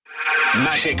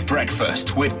Magic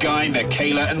Breakfast with Guy,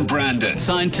 Michaela and Brandon.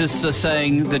 Scientists are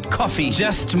saying that coffee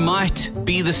just might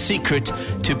be the secret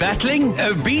to battling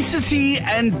obesity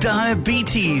and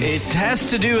diabetes. It has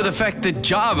to do with the fact that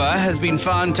Java has been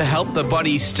found to help the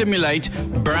body stimulate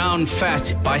brown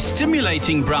fat. By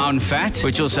stimulating brown fat,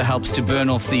 which also helps to burn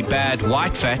off the bad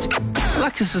white fat.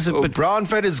 Like this is a bit... Brown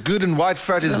fat is good and white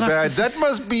fat is bad. That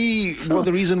must be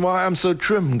the reason why I'm so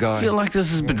trim, Guy. I feel like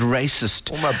this is a bit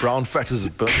racist. All my brown fat is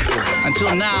burnt.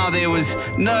 Until now, there was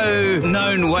no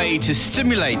known way to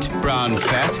stimulate brown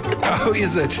fat. Oh,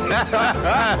 is it?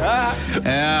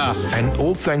 Yeah. And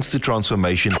all thanks to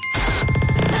transformation.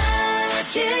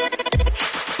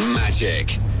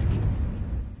 Magic